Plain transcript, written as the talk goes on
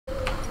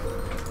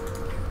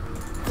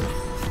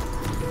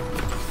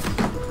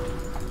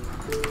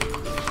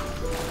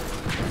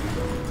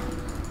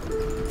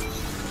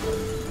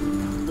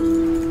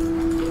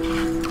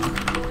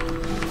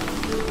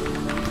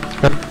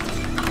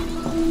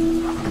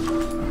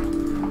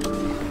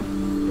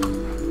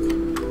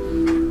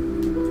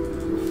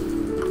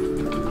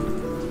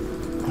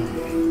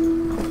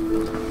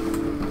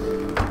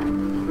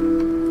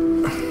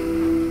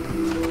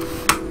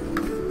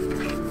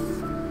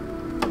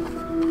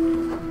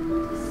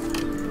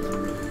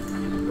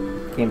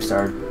Game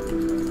started.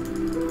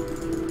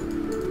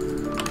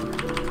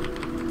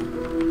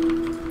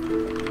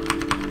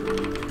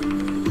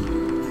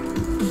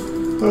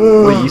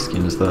 What E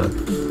skin is that?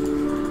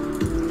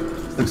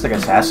 Looks like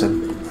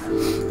assassin.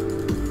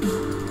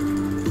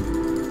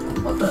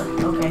 What the?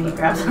 Okay, he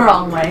grabbed the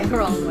wrong way. The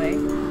wrong way.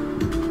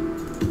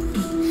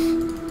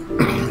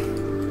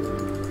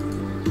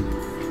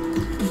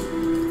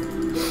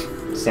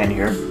 Stand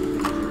here.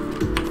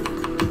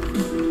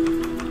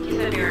 He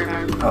said you were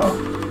back.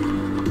 Oh.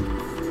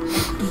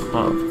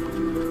 Oh.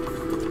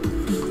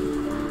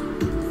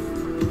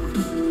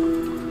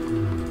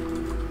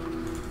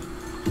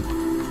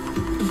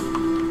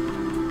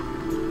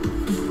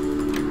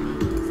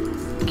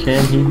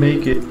 Can he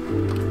make it?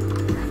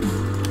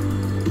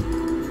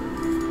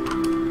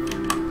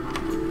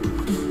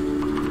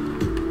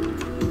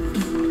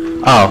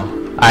 Oh,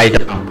 I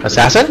don't.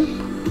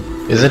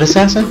 Assassin? Is it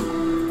Assassin?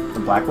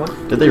 The black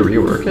one? Did they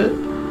rework it?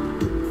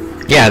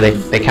 Yeah,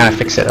 they kind of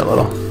fix it a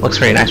little. Looks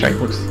pretty nice, right?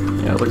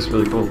 Yeah, it looks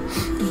really cool.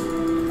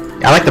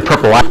 I like the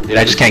purple one, dude.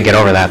 I just can't get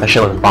over that. That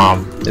shit looks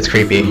bomb. It's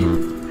creepy.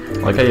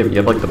 I like how you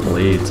have like the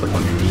blades like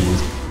on your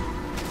knees.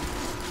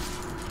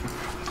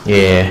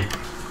 Yeah.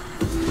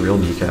 Real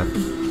kneecap.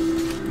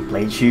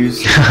 Blade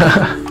shoes.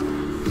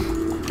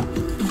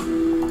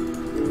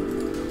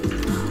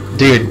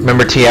 Dude,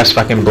 remember TF's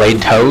fucking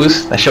blade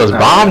toes? That shit was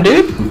bomb,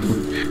 dude.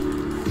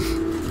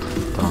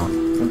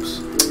 Oops.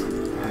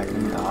 I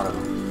didn't need the auto.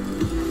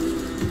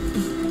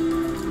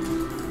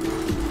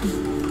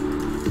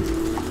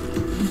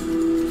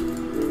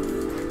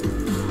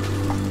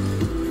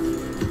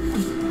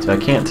 So I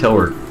can't tell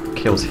where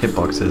Kale's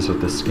hitbox is with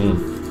this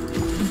skin.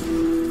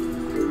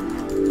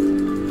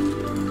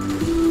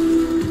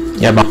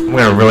 Yeah, but I'm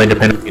gonna really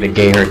depend on you to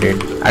gay her,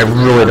 dude. I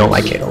really don't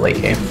like Kale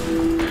late game.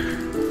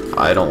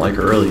 I don't like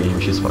her early game,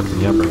 she's fucking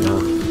me up right now.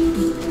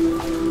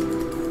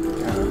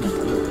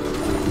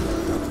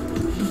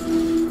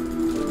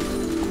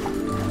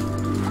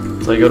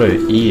 So I go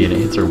to E and it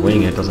hits her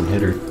wing and it doesn't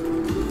hit her.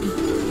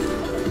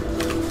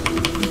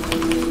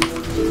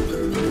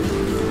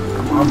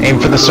 Aim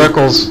for the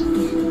circles.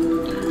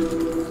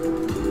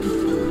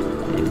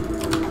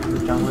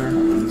 Jungler,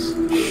 please.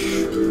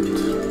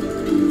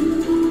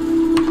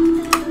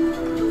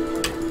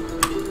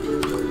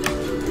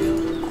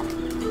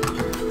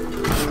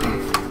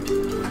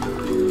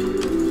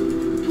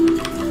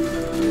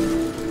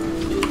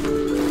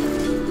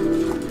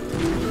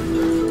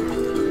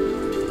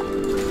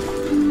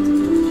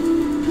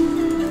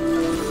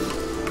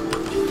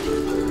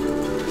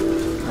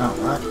 Oh,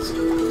 what?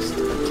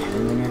 Stupid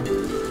cannon again?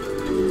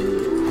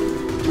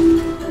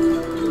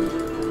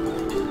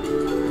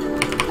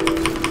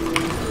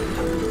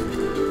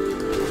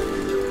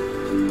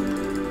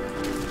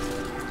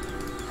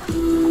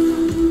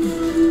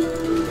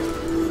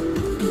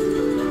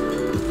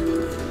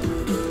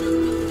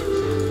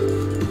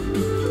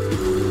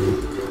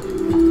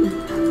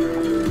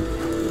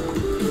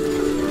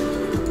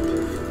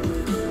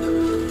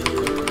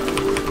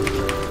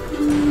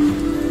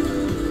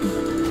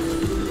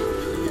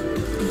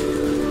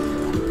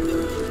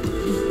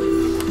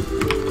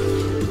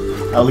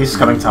 At least it's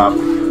coming top.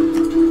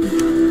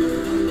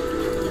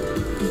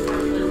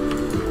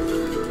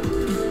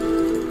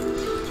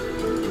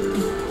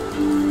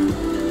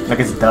 Like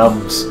it's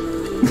dubs.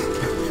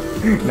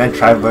 And then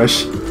try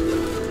bush.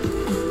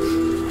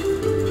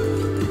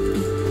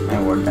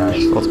 And we're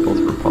dying. Let's both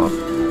for pop.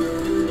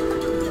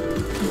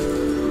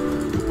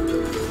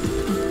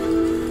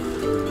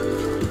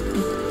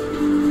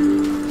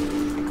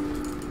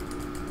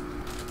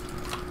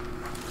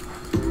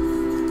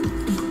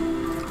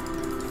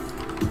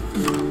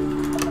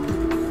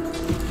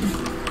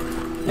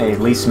 Hey,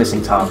 least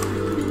missing top.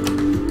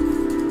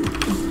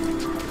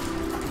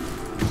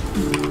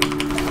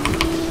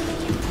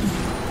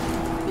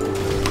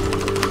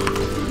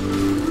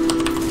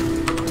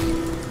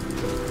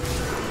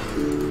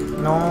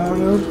 No,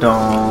 you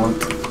don't.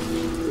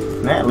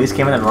 Man, at least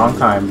came in at the wrong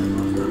time.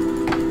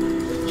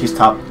 She's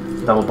top,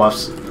 double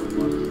buffs.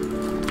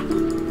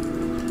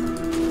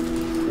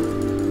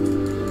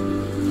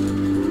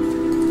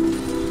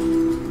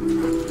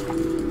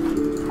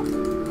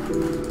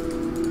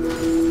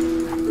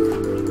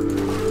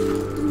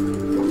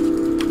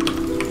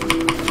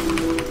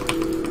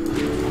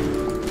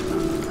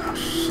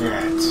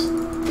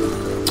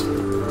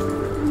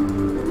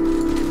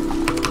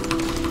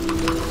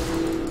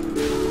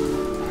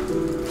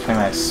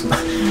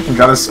 And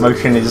drop a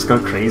smoke and they just go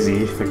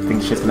crazy. They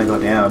think shit's gonna go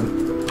down.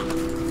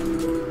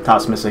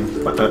 Top's missing.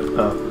 What the?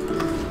 Oh.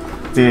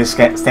 Dude,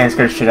 Stan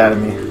scared shit out of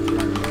me.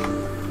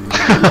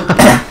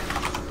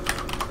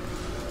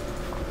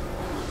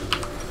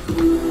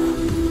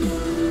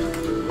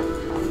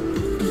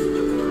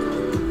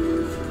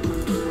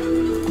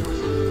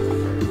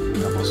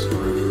 Double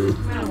sword.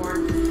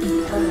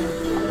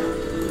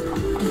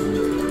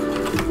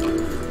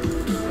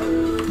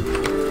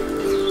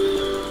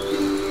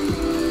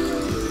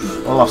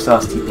 Olaf still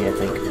has TP, I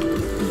think.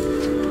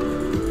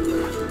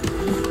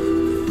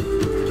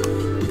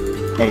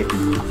 Hey,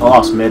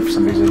 Olaf's mid for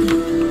some reason.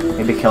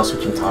 Maybe kill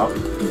switching top.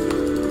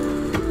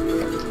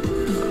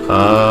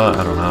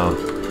 I don't know.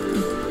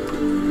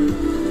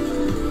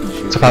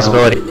 It's a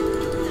possibility.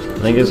 I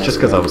think it's just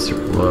because I was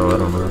super low, I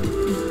don't know.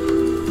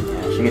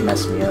 Yeah, she could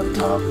mess me up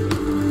top.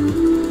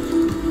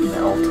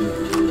 That ulti.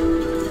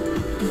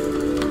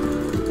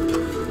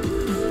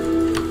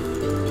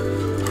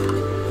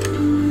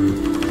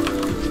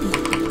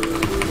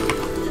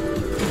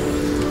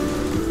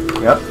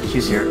 Yep,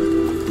 she's here.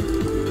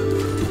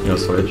 You know,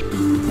 switch.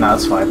 Nah,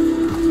 that's fine.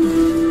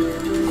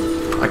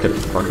 I could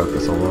fuck up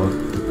this a lot.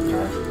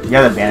 Yeah, you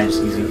have the advantage, it's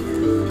easy.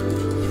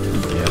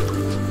 Yeah.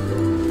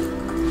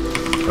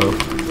 Oh.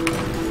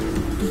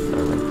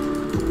 Never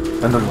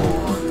mind. And then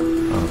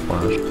Oh,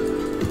 flash.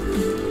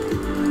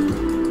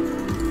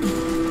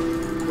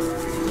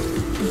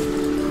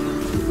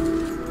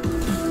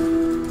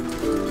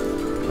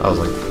 I was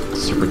like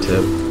super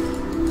tip.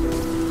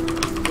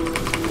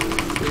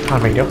 Not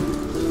a big deal.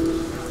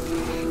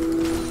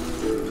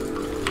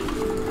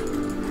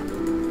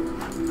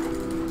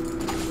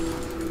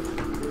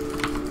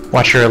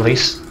 Watch your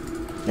release.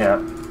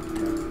 yeah,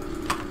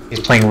 He's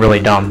playing really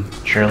dumb.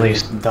 Watch your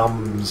release.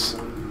 dumbs.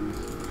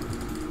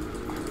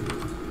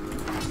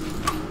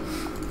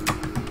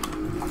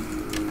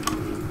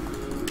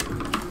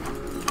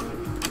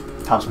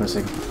 Top's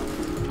missing.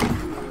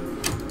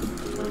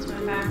 Close my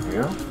back. There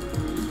you go.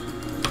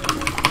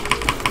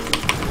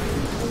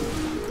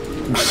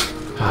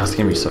 Ah, this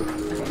game is so.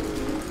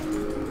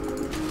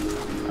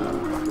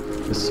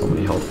 There's so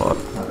many health bot.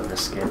 Not gonna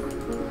risk it.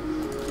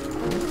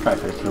 Try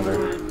to kill her.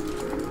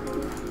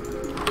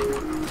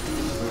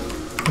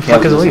 What the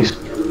fuck is Elise?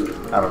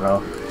 I don't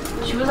know.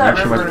 She was at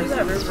Actually,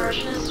 river. This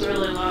version is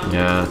really low.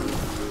 Yeah.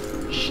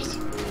 She's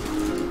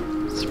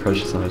surprised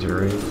she's not as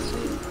your race.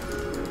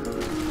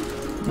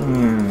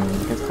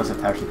 It's because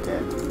it's actually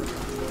dead.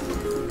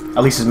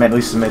 At least it's mid, at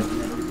least it's mid.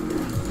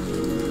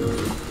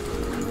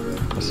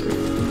 Let's see.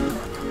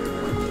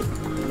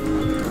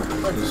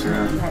 Is there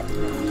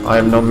I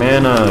have no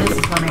mana. This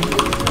is funny.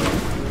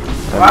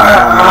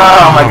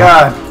 oh my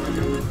god!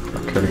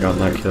 I could have gotten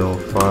that kill.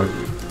 Fuck.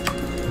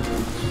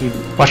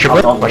 Watch your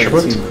blitz. Watch your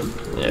blitz.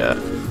 Yeah.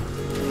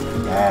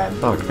 Bad.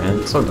 Fuck, man.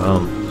 It's so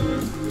dumb.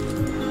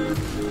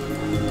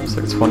 It's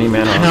like 20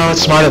 mana. No,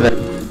 it's smarter than.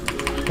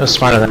 It was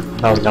smarter than.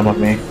 That was dumb of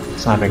me.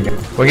 It's not a big deal.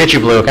 We'll get you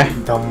blue, okay?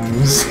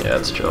 Dumbs. Yeah,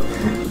 it's chill.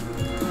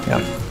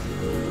 Yeah.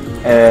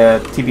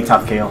 TV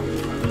top KO.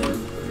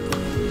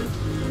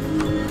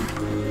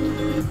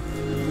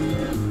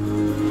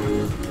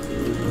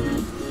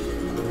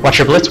 Watch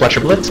your blitz. Watch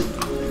your blitz.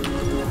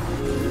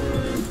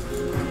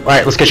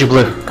 Alright, let's get you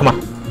blue. Come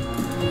on.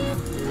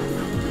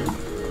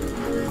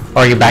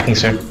 Or are you backing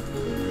soon?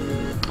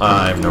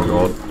 I have no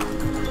gold.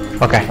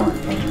 Okay. Come on,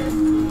 Kane.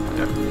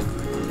 Yeah.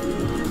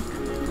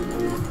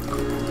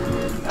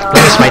 Let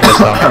me smite this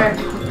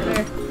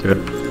though. Do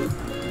it.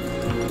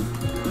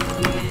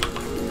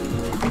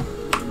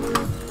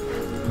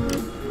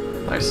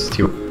 Nice.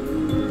 Two.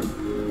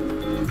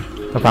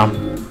 No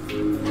problem.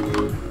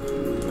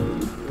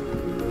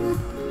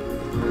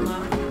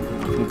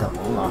 I need the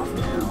Olaf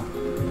now.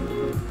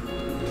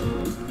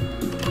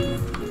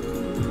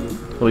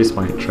 At least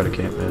might try to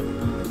camp it.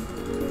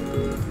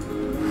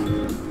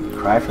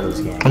 Cry for those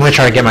games. I'm gonna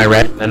try to get my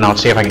red, and I'll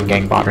see if I can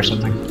gank bot or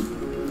something.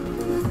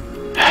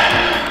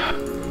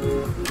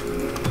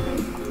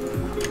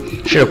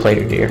 Should have played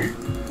your deer.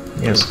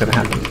 Yeah, it's gonna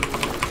happen.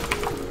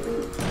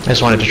 I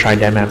just wanted to try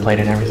dead man plate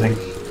and everything.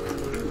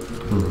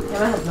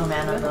 Emma has no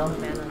mana though.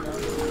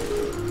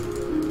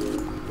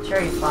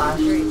 Cherry flash.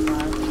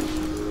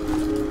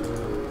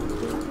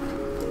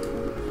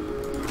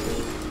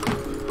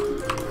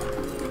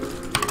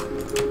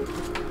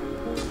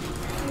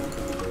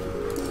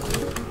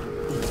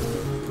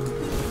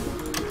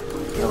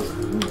 Kills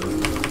me.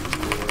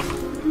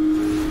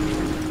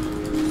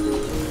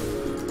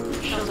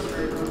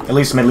 At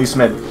least mid, at least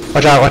mid.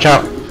 Watch out, watch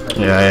out.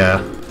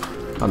 Yeah.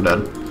 I'm dead.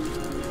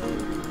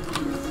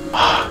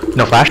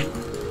 No flash?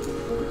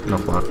 No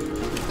flop.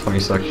 20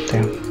 seconds.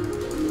 Damn.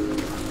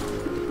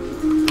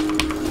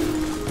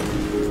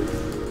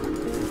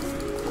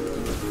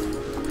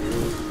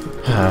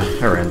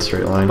 I ran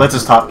straight line. Blitz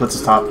is top, blitz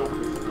is top.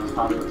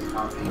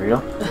 Real?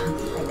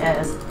 I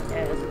guess.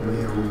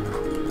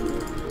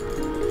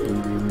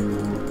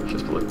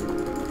 Just blue.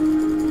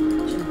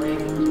 She's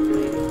waiting.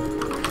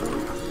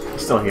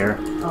 He's still here.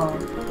 Oh.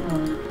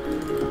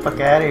 Fuck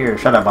out of here.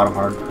 Shut up, bottom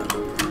hard.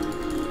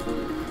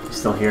 He's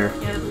still here.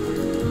 Yeah.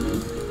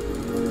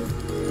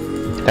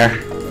 There.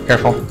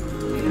 Careful.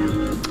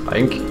 I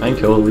can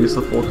kill at least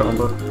the full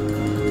combo.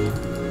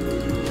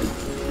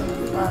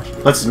 Flash.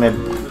 Blitz is mid.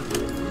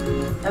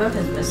 MF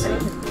is missing.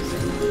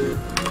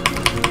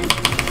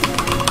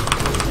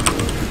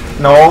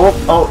 No.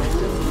 Oh.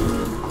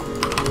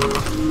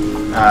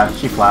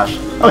 She flashed.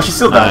 Oh, she's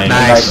still down.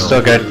 Nice.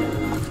 Still good.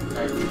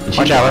 Did she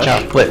Watch out, watch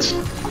flash? out. Blitz.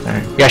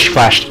 Alright. Yeah, she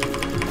flashed.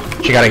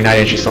 She got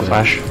ignited, she still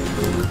flashed.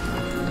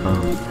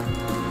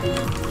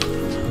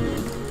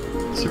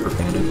 Super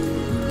painted.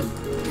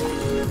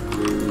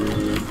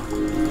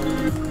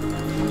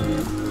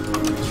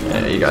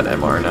 Yeah, you got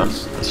MR now.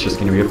 It's just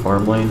gonna be a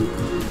farm lane.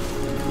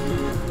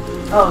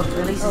 Oh,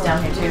 release is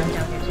down here too.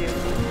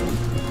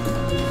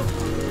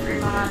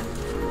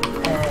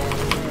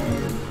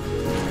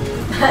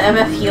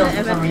 MF heals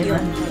for some reason.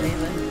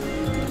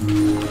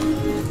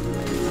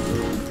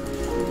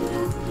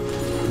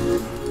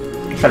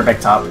 Try to back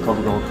top,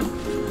 Global Gold.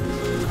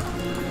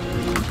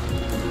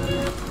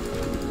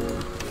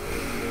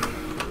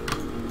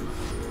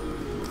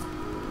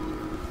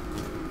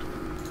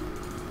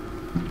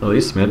 At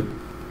least mid.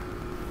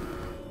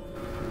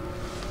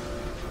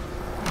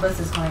 Blitz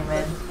is coming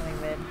mid.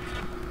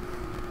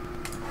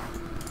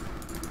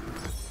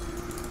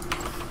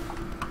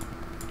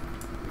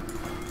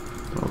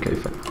 Okay,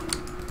 fine.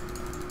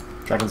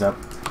 Dragon's up.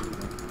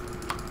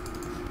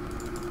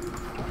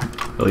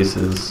 Elise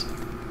is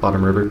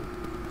bottom river.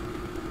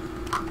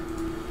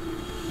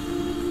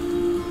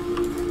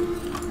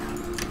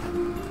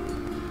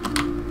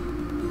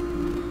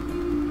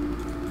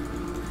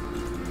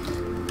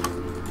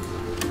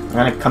 I'm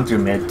gonna come through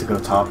mid to go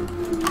top. I'm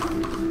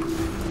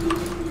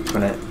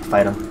gonna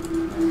fight him.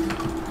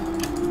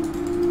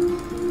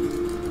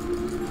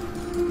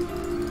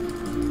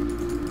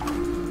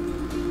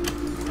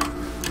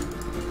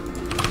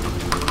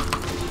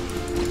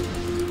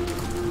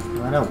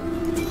 I know.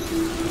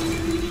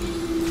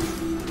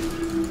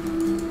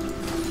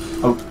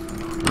 Oh.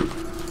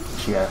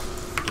 Yeah.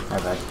 My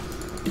bad.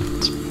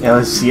 Yeah,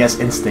 let's CS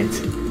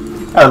instinct.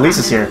 Oh,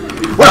 Lisa's here.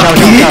 What up,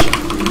 bitch?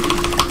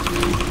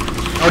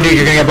 Oh, dude,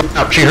 you're gonna get blown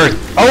up. She hurt.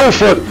 Oh,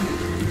 fuck.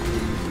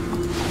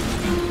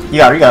 You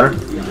got her, you got her.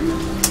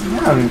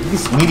 Yeah,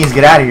 these medians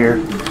get out of here.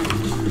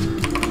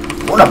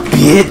 What a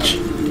bitch!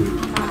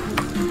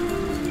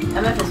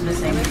 MF is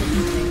missing.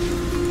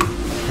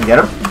 You get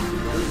him?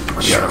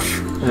 Yeah.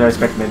 I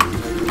expect mid.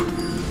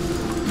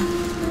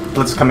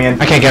 Blitz is coming in.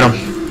 I can't get him.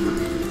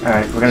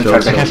 Alright, we're gonna Sure, try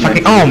I to can't get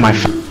fucking. mid. Oh my.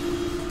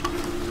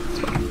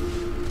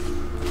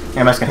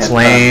 MS can hit. It's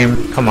lame.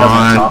 Come doesn't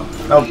on. top.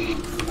 Nope.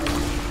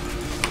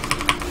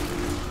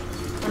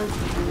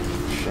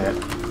 Shit.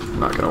 I'm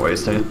not gonna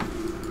waste it.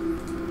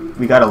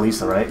 We got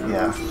Elisa, right?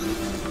 Yeah.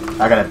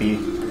 I got a B.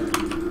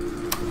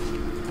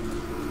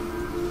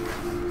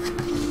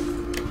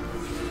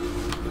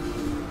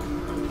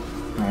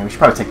 Man, we should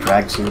probably take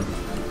drag too.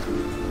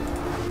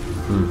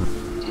 Hmm.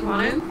 Do you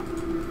want to?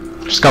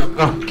 Just go.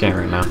 Go. Can't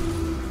right now.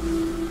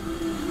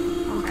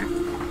 Okay.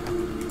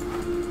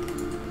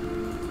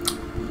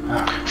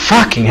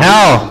 Fucking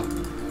hell.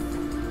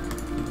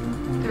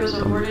 There was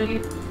a word in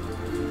here.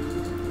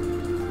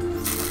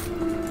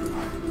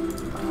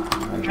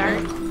 Okay.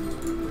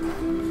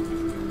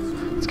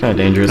 It's kind of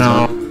dangerous.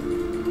 No.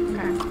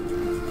 Okay.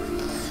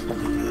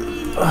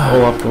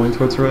 Olaf going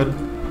towards red. Oh,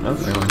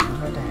 never mind.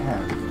 What the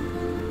heck?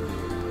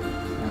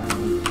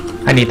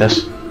 I need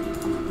this.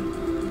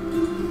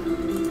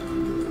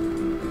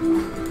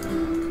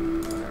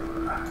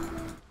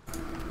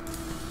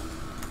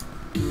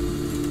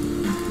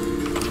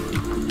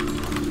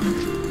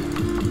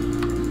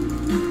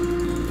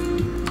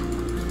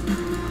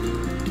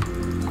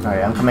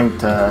 Alright, I'm coming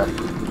to...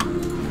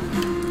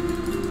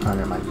 Oh,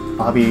 never mind.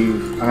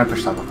 I'm gonna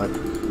push top real quick.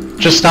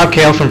 Just stop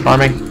Kale from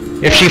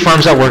farming. If she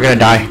farms out, we're gonna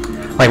die.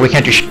 Like, we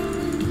can't do sh.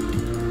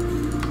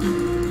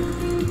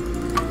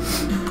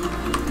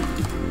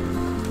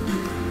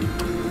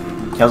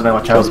 Kale's gonna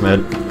watch out. Kill's mid.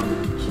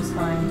 She's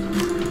fine.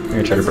 I'm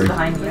gonna try to Blitz is break.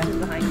 behind you.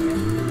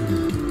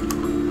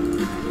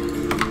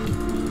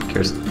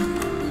 Cares.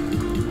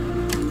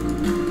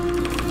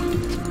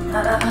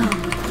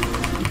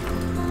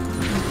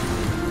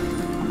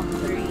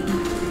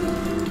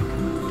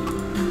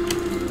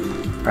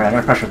 Alright, I'm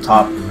gonna pressure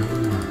top.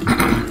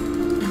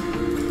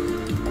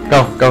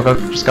 Go, go, go.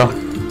 Just go.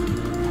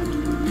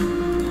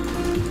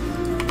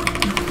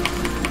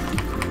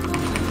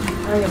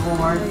 I get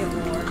more.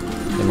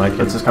 They might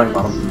Blitz get. is coming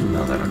bottom.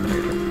 No, they're not gonna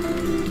get it.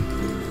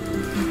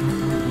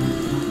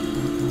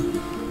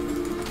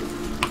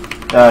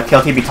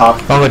 Kale TB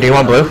top. Bongo, do you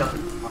want blue?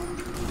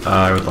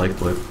 I would like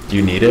blue. Do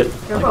you need it?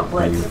 Go Like, for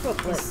Blitz.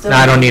 maybe- It's still Nah,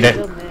 I don't need it.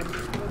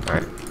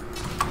 Alright.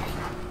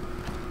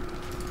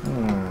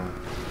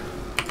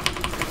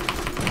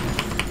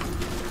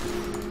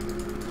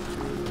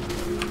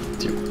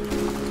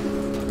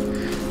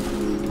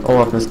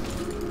 Olaf missed.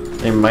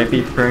 They might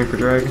be preparing for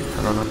drag. I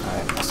don't know.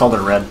 Alright, I sold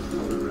her red.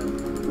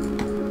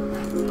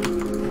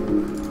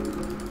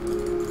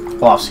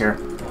 Olaf's here.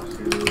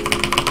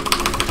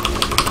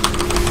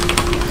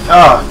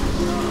 Oh!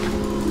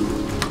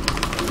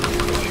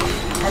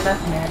 MF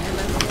here.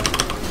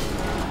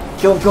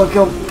 Kill him, kill him,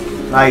 kill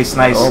him! Nice,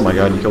 nice. Oh my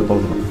god, you killed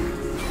both of them.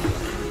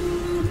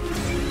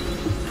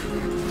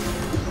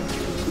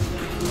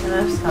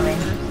 MF's coming.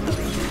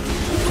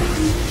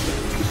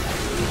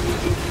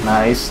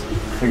 Nice.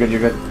 You're good,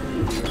 you're good.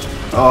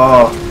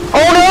 Oh!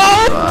 Oh no!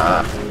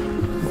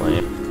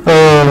 Lame.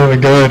 Oh my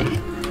god.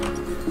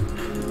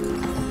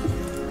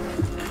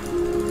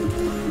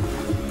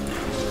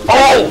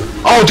 Oh!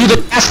 Oh, do the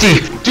nasty!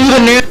 Do the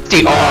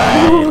nasty!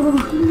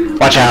 Oh!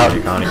 Watch out.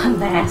 Connie.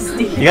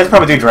 Nasty. You guys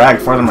probably do drag.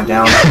 4 of them are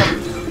down. 2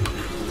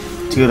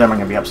 of them are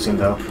gonna be up soon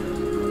though.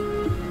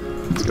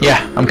 Let's go.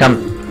 Yeah, I'm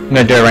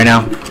gonna do it right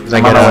now. Cause I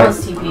I'm on got my a.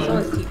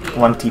 Someone's TP.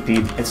 One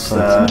TP. It's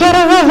Get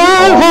a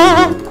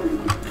revolver!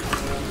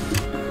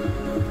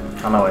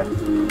 on my way.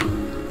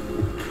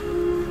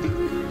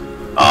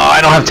 Oh,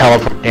 I don't have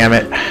teleport. Damn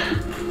it. I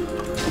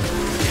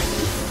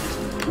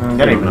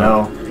don't even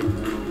know.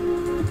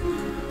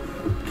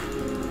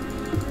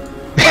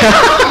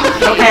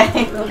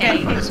 Okay.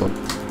 Okay. Nice one.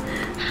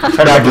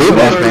 Try to blue make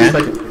buff, this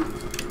man.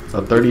 It's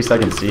a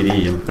 30-second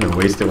CD. I'm gonna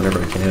waste it whenever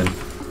I can.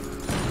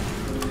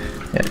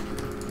 Yeah.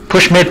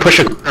 Push mid, push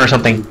a corner or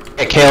something.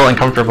 Get Kale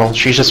uncomfortable.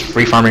 She's just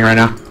free farming right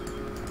now.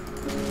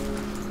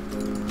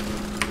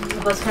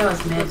 Let's kind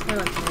of mid.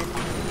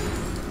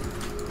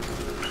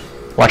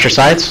 Watch your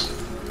sides.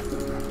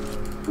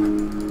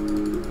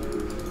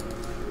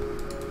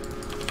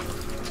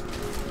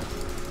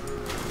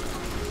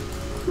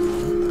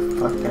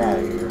 Fuck, get out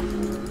of here.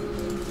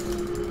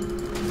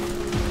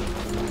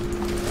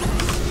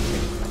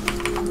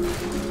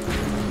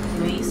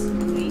 Louise.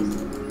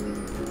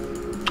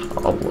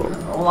 I'll blow.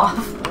 Olaf.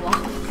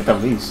 Get the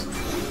leaves.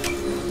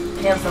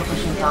 Kale's still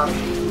pushing top.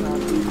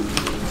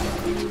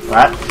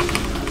 What?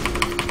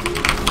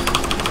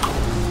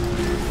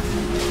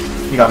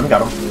 You got him,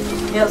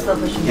 Kale's still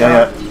pushing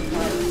Yeah, top. yeah.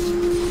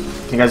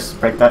 Can you guys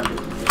break that?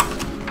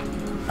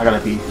 I gotta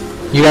pee.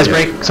 You guys Yeah.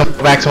 break. Someone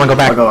go back. Someone go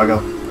back. I go.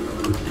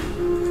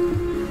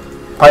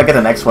 Probably get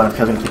the next one if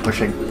Kale's gonna keep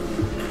pushing.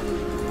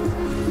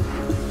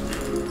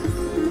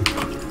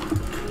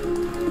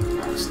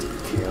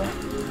 Stupid Kale.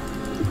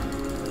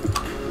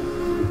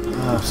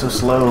 Oh, so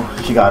slow.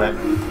 She got it.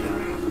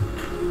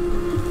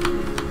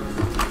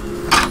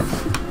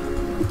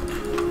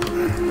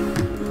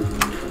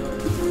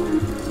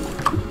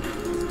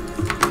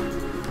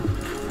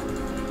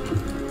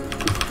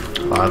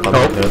 I thought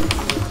Oh. I did.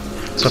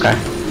 It's okay.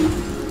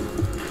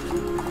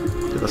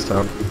 Do this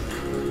out.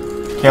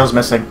 Kale's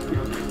missing.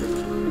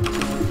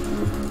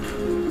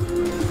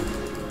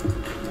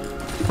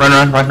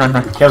 Run.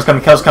 Kale's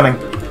coming.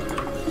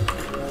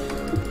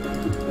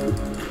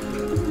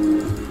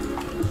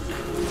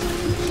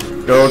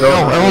 Go.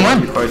 No, everyone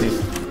run. Party.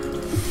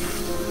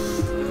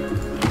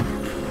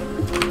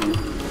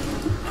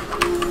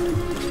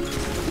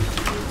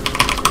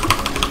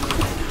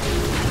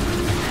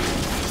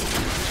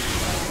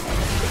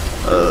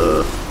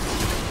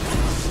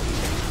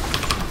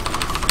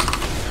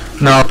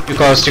 No, too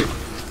close.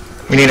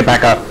 We need to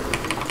back up.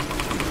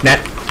 Net.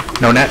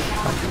 No net.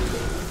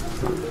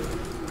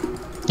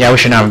 Yeah, we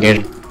should not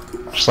engage.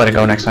 Just let it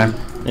go next time.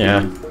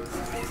 Yeah.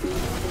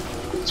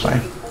 It's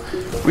fine.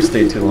 We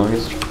stayed too long.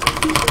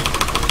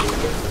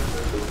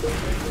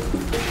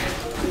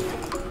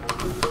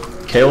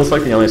 Kale's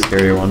like the only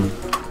scary one.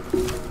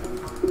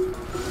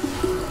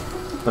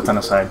 What's on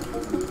the side?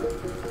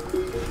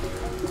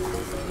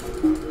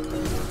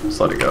 Just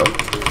let it go.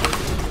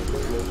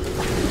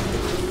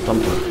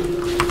 Dump it.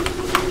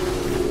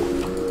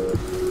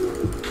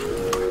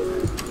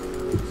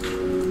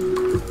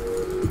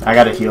 I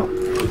gotta heal.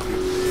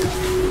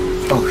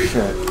 Oh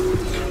shit.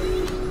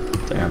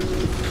 Damn.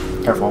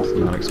 Careful.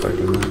 Not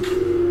expecting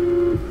that.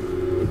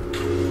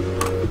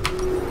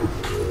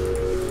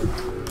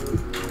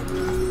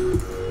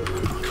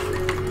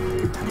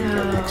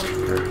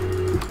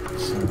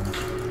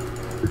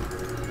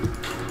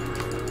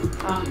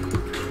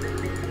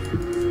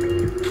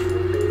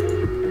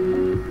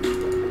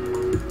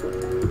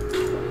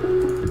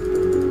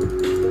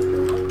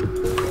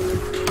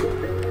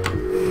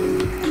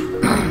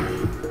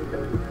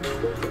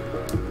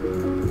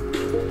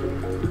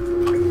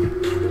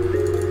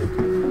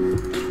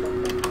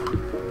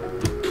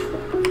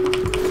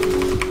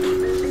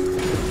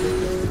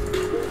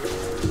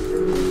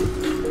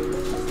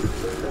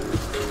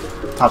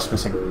 Top's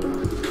missing.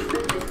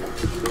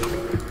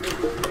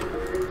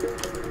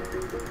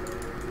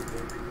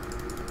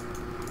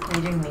 Are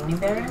you doing mini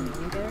Baron?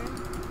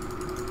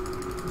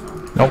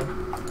 Nope.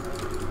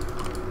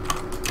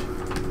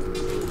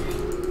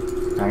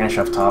 I'm gonna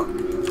shove top.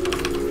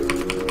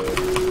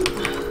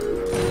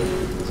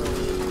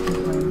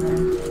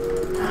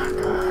 Oh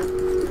god.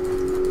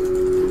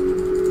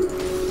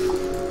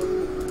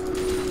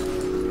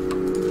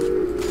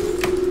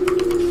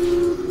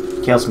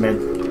 Kale's mid.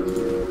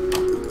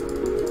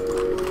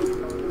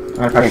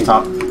 I'm gonna pressure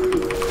top. I'll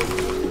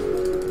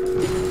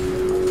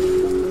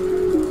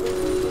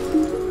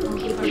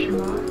keep pushing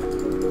bot.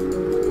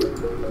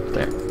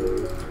 Damn.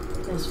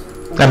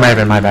 That might have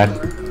been my bad.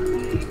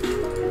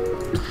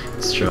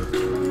 It's true.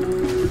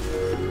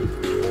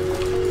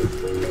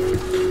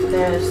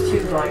 There's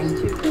two going.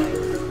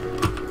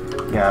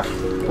 Yeah.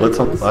 What's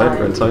on the side?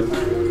 Right side?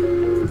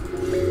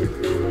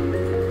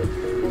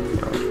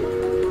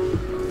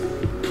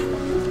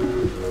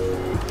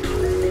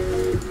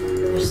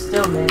 There's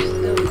still mid.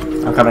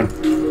 I'm coming.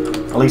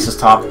 Elise is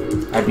top.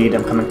 I beat.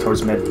 I'm coming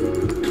towards mid.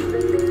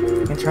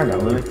 You can turn now,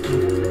 Lily.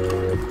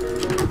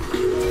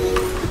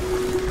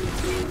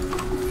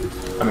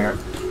 I'm here.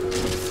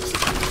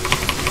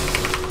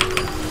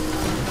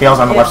 Kale's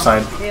on the left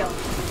side.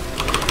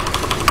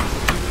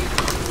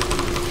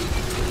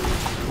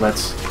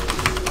 Let's.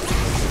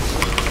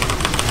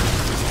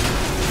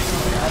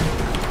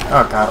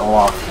 Oh god,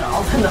 Olaf.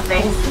 All in the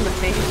face,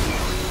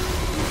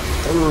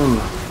 Ooh.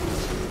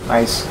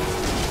 Nice.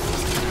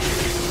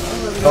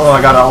 Oh,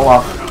 I got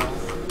Olaf.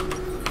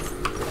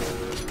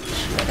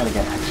 I gotta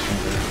get action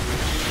here.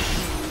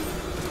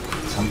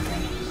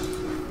 Something.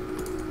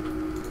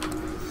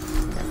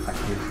 Get back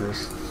here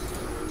first.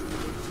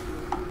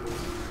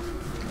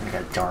 I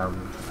got Jarm.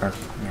 Or,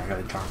 yeah, I got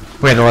a Jarm.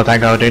 We had to let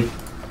that go, dude.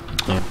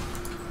 Yeah.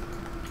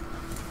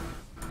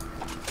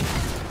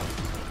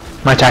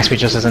 My attack speed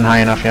just isn't high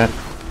enough yet.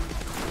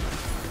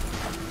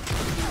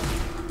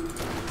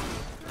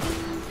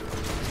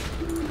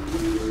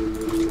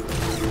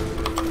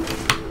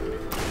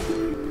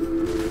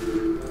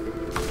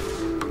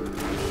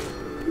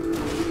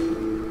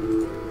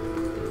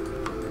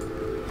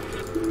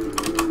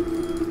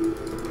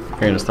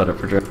 You're gonna start up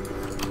for drip.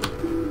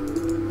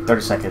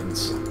 30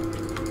 seconds.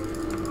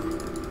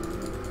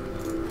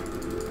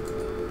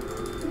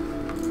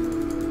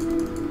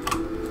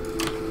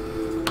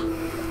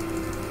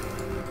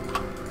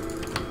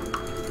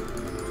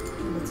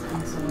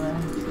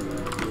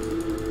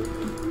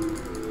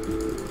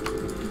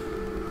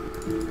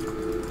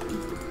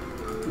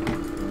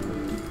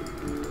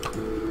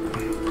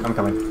 I'm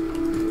coming.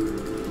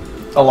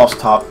 Olaf's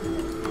top.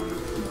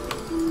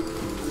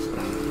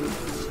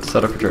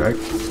 Set up for drag.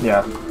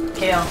 Yeah.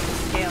 Kale.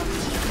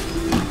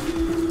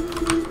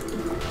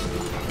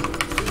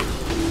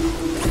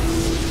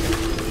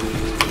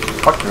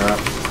 Fuck her up.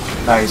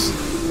 Nice.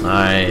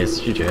 Nice,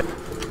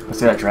 GG. Let's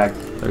do that drag.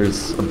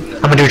 There's a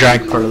I'm gonna do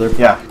drag. part of there.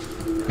 Yeah.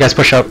 You guys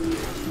push up.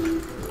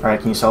 Alright,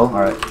 can you solo?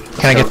 Alright.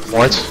 Can I get the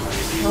wards?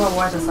 No more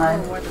wars aside.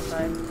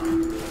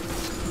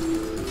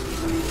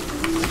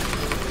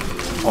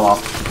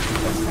 Olaf.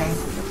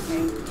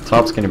 Okay.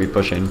 Top's gonna be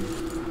pushing.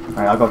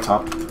 Alright, I'll go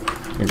top.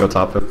 You go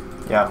top it.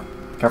 Yeah.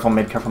 Careful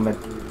mid, careful mid.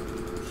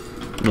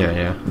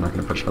 Yeah, I'm not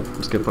gonna push up.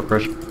 Just get foot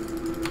pressure.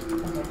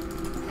 Okay.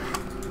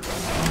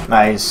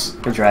 Nice.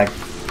 Good drag.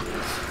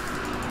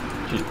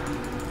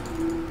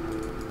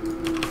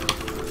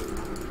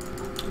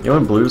 You know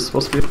when blue's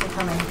supposed to be? They're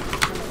coming.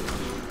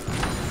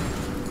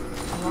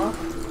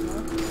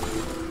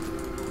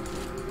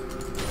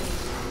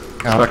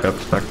 Hello? Back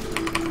up, back.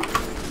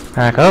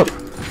 Back up.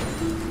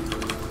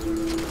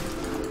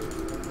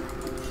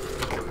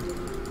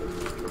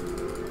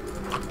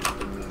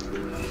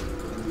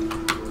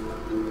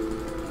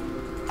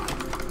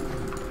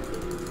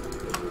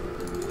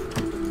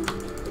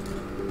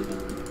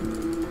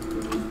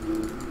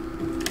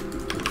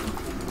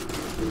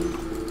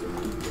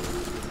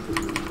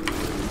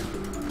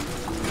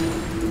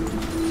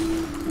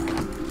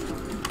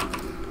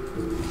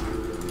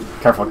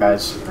 Careful,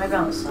 guys. They might be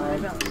on the side.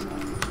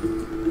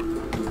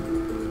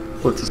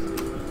 What's this?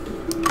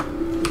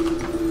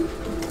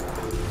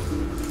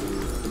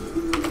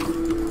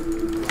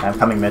 I'm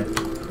coming mid.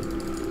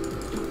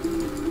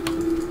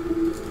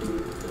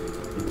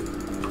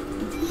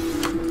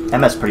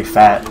 Emma's pretty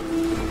fat.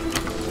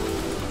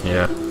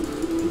 Yeah.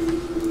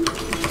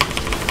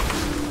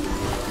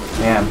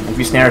 Damn, if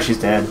you snare her, she's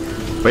dead.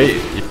 Wait.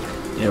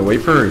 Yeah,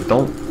 wait for her.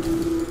 Don't.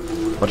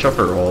 Watch out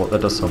for her ult.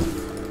 That does some.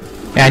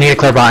 Yeah, I need a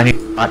clear bot. I need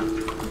a bot.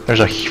 There's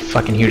a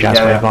fucking huge ass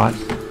wave bot.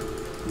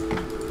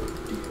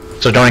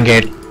 So don't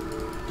engage. Yeah,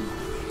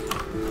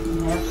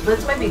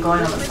 Blitz might be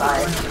going on the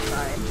side.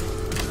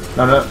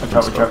 No, watch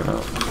out, watch out.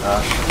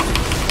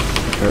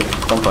 Here,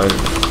 don't fight it.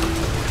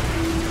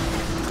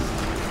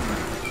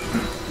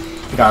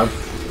 Got him.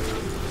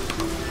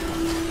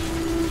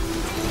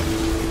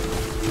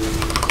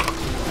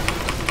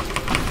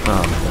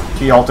 Oh, my God.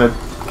 She ulted.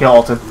 Kill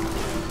ulted.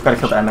 Gotta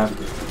kill the Emma.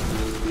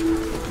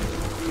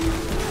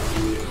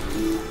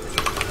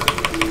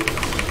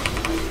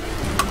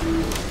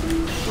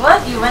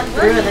 What? You went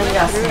through and then you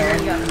got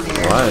snared.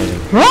 Why?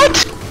 What?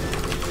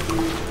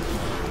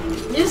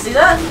 Did you see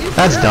that?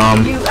 That's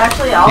dumb. You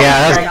actually all Yeah,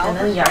 that's- striked and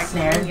then you got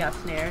snared.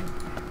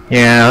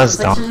 Yeah, that's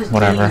Like, dumb. just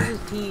Whatever.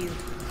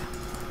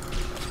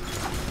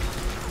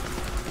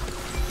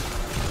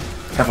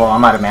 Careful,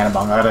 I'm out of mana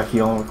bomb. I gotta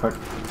heal real quick.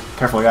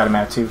 Careful, you got a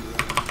mana too.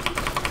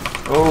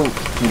 Oh,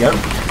 you go.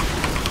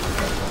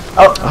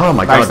 Oh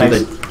my nice, God,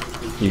 nice.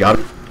 dude. You got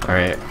it?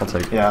 Alright, I'll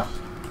take it. Yeah.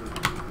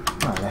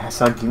 Oh, I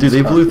saw Dude,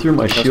 they blew through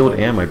my That's shield good.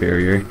 and my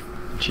barrier.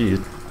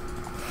 Jeez.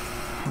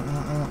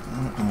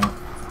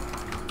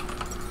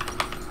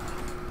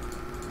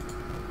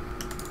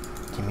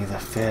 Give me the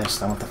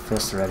fist. I want the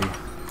fist ready.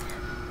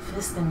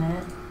 Fist in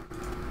it.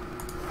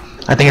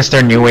 I think it's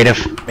their new way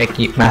to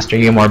make Master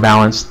Yi more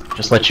balanced.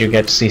 Just let you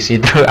get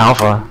CC'd through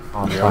Alpha.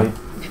 Oh, really?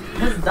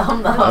 That's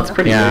dumb though. That's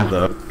pretty Yeah. good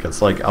though.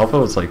 Cause like Alpha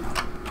was like,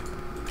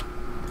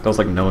 that was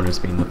like no one was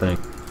being the thing.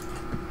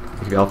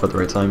 If you Alpha at the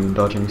right time, you can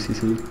dodge any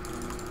CC.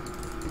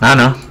 I don't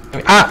know.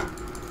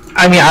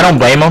 I mean, I don't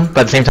blame them,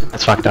 but at the same time,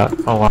 it's fucked up.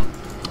 Oh well.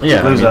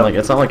 Yeah, I Lose mean up. like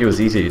it's not like it was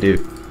easy to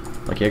do.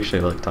 Like you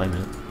actually like time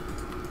it.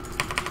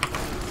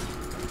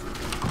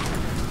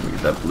 Let me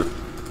get that blue.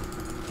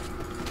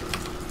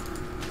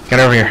 Get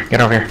over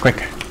here,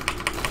 quick.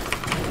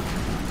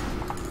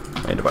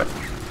 I need to buy.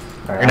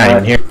 Alright, You're not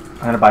even here.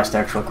 I'm gonna buy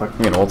stacks real quick.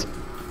 I'm gonna ult.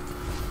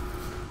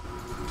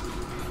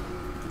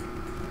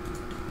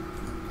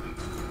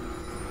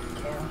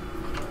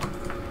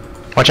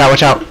 Watch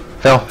out.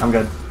 Phil. I'm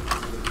good.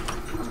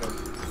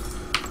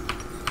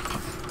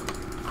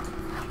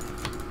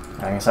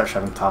 I'm gonna start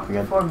shoving top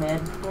again. 4 mid.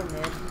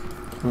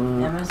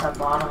 Mm. Emma's at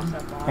bottom.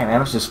 Man,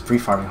 Emma's just free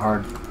farming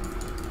hard.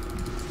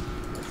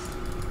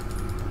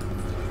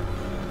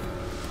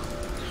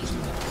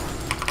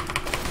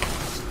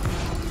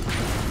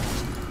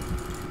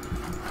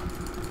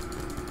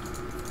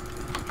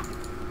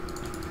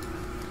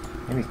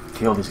 Maybe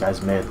kill these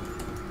guys mid.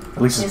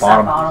 At least it's He's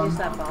at bottom.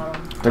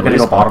 bottom. They're gonna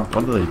go bottom.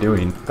 What are they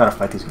doing? Gotta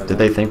fight these guys. Did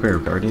they think we were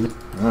guarding it?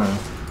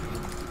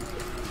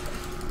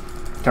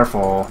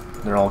 Careful,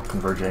 they're all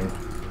converging.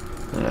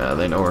 Yeah,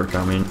 they know we're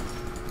coming.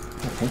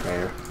 I think right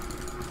here.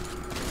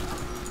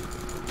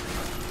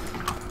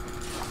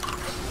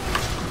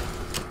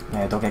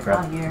 Yeah, don't get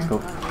grabbed. Not here. Let's go.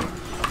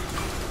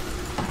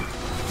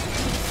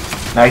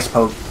 Nice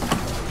poke.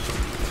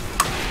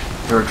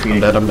 They're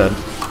retreating. I'm dead.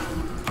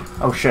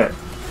 Oh shit.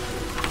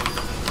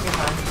 You're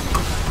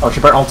fine. Oh, she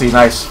burnt ulti.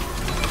 Nice.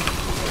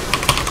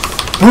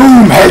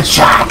 Boom!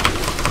 Headshot!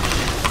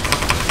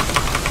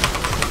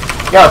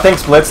 Yeah,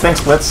 thanks Blitz.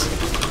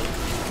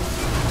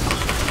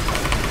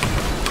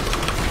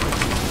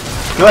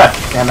 Good.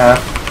 And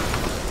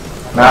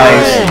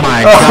nice. Oh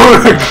my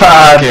god.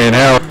 Fucking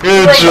hell.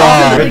 Good Like,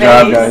 job. Good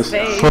job, guys.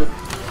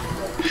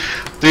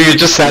 Dude, you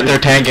just sat there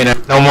tanking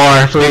it. No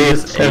more,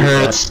 please. Just It ate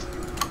hurts.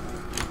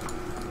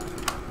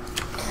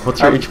 What's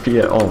your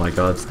HP at? Oh my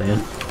god,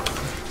 Stan.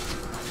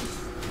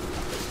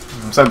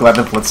 I'm so glad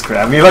the Blitz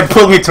grabbed me. Like,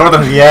 pulled me toward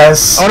them.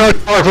 Yes. Oh no,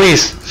 more,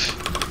 please.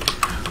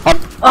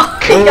 Oh,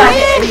 he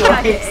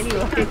got it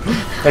anyway.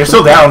 They're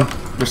still down.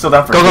 They're still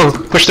down for Go,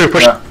 push through,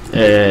 push. Yeah.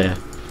 Yeah.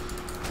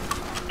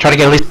 Try to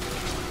get at least.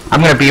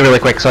 I'm gonna be really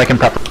quick so I can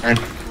prep turn.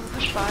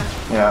 Push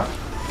 5. Yeah.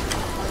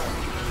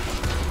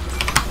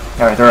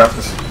 Alright, they're up.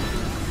 Let's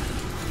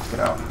get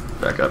out.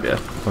 Back up, yeah.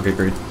 Okay,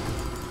 great.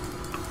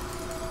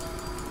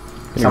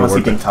 Someone's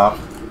leaking top.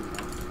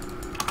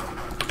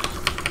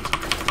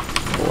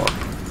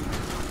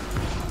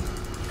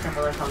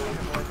 Careful, they're coming.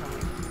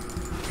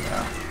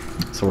 Yeah.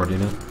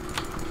 Swording it.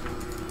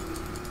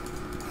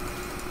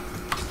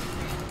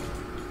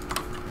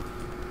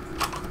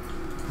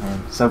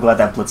 Man, so glad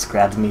that Blitz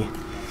grabbed me.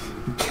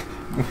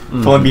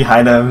 Pulling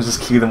behind them,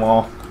 just cue them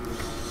all.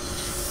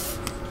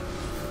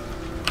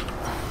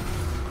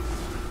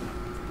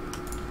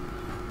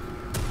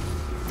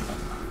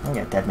 I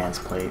got Dead Man's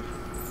Plate.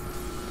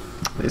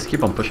 They just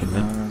keep on pushing,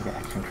 man. Got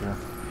Action Crew.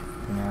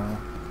 No.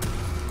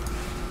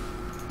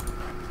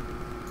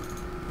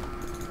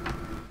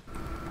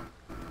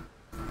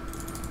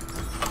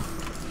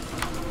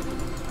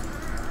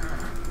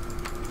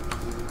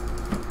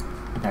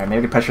 Alright,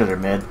 maybe pressure their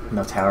mid,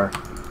 no tower.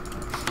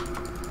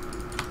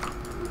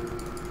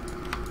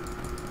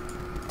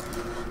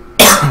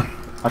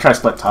 I'll try to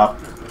split top.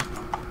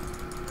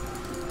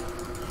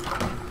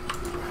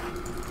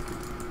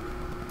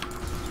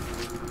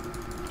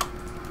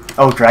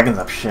 Oh, dragon's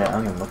up. Shit, I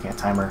wasn't even looking at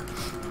timer.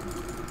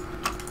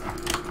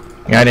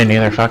 Yeah, I didn't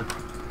either. Fuck.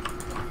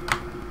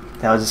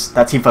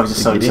 That team fight was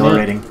just so You getting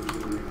it? exhilarating.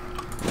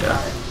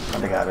 Yeah.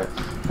 But they got it.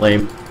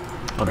 Lame.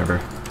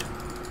 Whatever.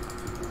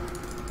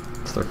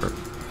 Let's look for.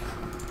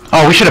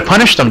 Oh, we should have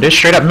punished them, dude.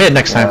 Straight up mid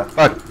next Yeah. time.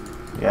 Fuck.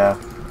 Yeah.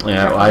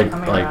 Yeah,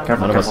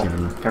 Careful, none of us careful.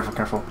 even.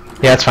 Careful.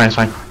 Yeah, it's fine, it's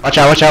fine. Watch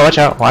out.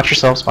 Watch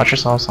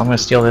yourselves. I'm gonna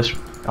steal this.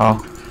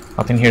 Oh,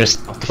 nothing here to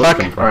steal. Fuck.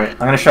 Alright, I'm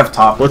gonna shove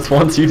top. What's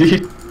one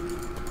CD?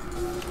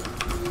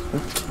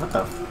 What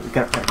the?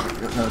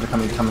 No, they're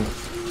coming.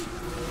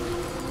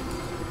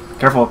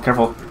 Careful.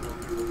 Careful,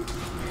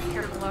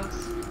 Lux.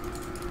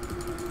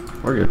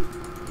 We're good.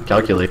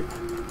 Calculate.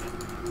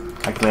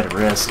 Calculated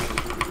risk.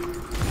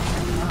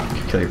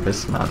 Calculate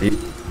this, not deep.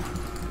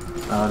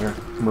 They're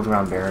moving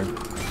around Baron.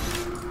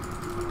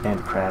 And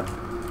Crab.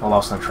 All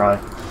else gonna try.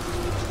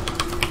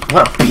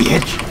 What a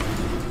bitch!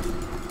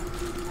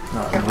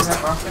 No, I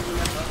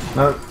missed.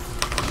 No.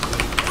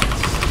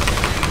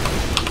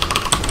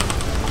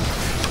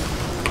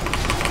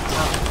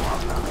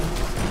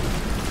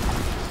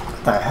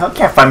 What the hell?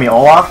 Can't find me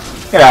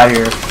Olaf? Get out of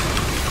here.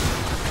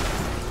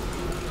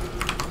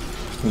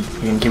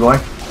 You can keep going?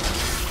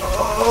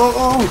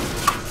 Oh!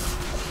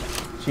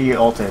 She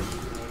ulted.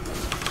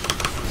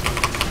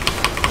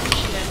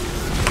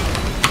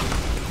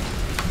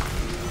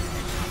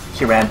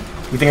 She ran.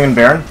 You think I'm in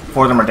Baron?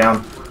 4 of them are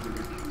down.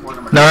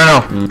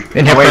 No.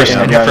 In here Wait, first.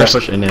 yeah, In yeah, here first.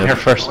 push in In here. here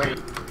first. I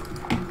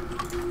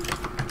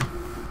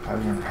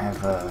wouldn't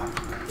have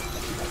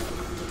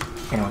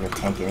anyone to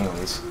tank it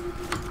anyways.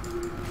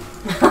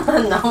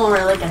 No one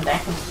really can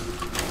tank.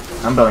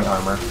 I'm building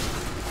armor.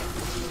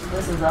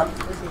 This is up.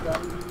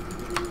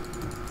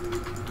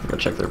 Go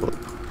check their blue.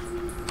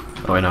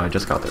 Oh, I know, I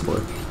just got their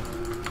blue.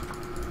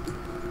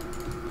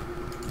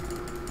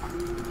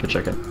 Go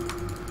check it.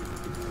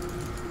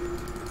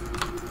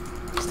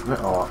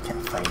 Oh,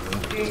 can't find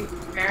me.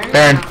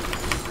 Baron.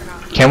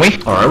 Can we?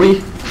 Oh, are we?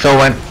 Phil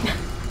went.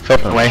 Phil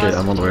Oh away. shit,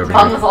 I'm on the way over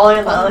Tom here. was all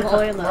in the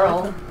other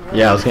world.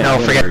 Yeah, I was gonna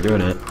No, forget- we're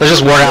doing it. Let's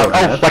just ward out.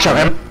 Oh, watch out,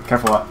 Em.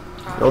 Careful up.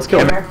 Yo, let's kill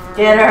Get him. her.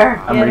 Get her.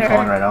 I'm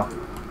recalling right now.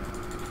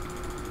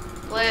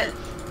 Split.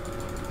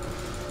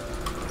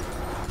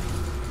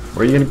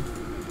 Where are you gonna?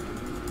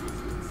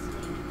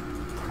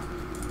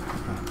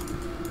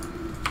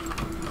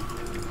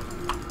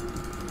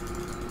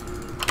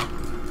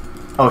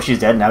 Oh, she's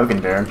dead now. We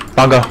can Baron.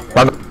 Bongo.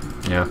 Bongo.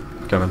 Yeah,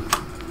 coming.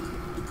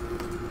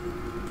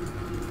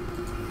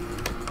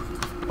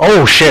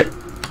 Oh shit!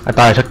 I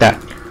thought I took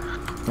that.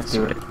 Let's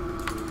do it.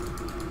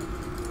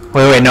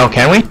 Wait, no,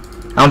 can we? I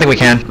don't think we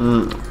can. I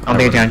don't think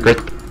we would- can. Grit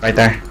right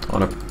there. I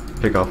wanna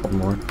pick off one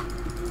more.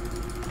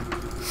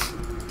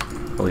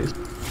 Please.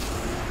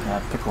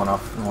 Yeah, pick one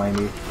off and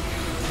Laney.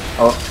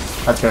 Oh,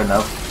 that's good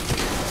enough.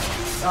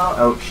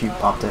 Oh, she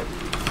popped it.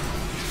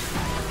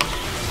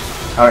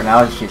 Alright,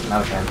 now she can.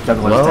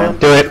 Juggler's Well, dead.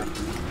 Do it.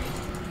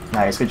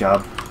 Nice, good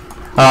job.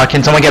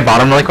 Can someone get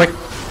bottom really quick?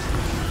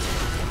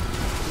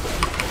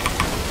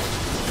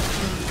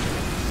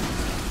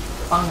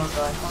 Bongo's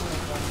going.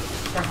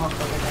 Careful of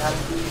the dad.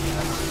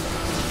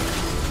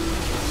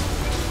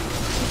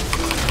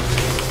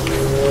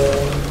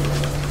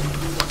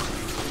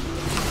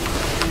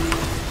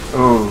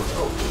 Ooh.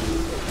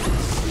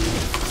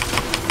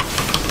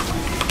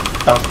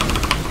 Oh.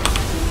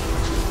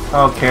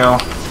 Oh, kill.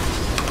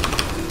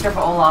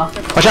 Careful, Olaf.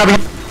 Watch out!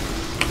 Behind.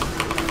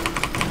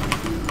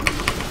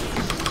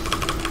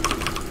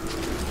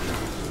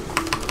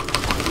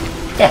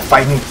 Can't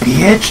fight me,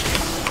 bitch!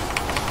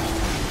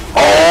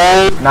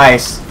 Oh!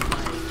 Nice.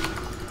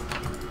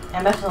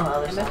 And back on the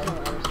other side.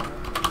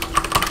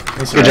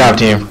 Good job,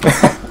 team.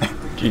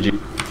 GG.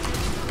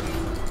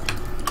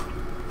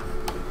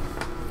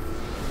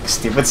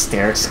 Stupid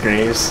stare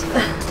screams.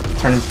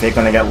 Turn big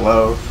when I get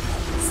low.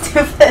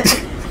 Stupid.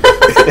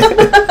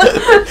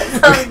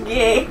 Sounds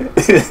gay.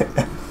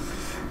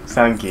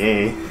 Sound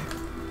gay.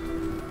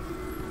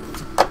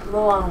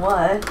 Low on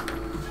what?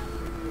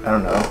 I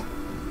don't know.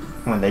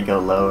 When they go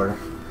lower.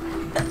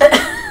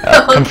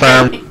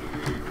 Confirmed.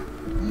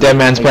 Dead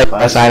man's plate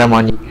best item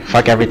on you.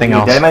 Fuck everything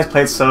else. Dead Man's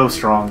Plate so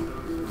strong.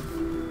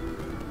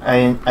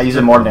 I use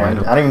it more than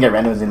I don't even get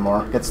randoms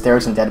anymore. Get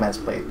Stairs and Dead Man's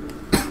Plate.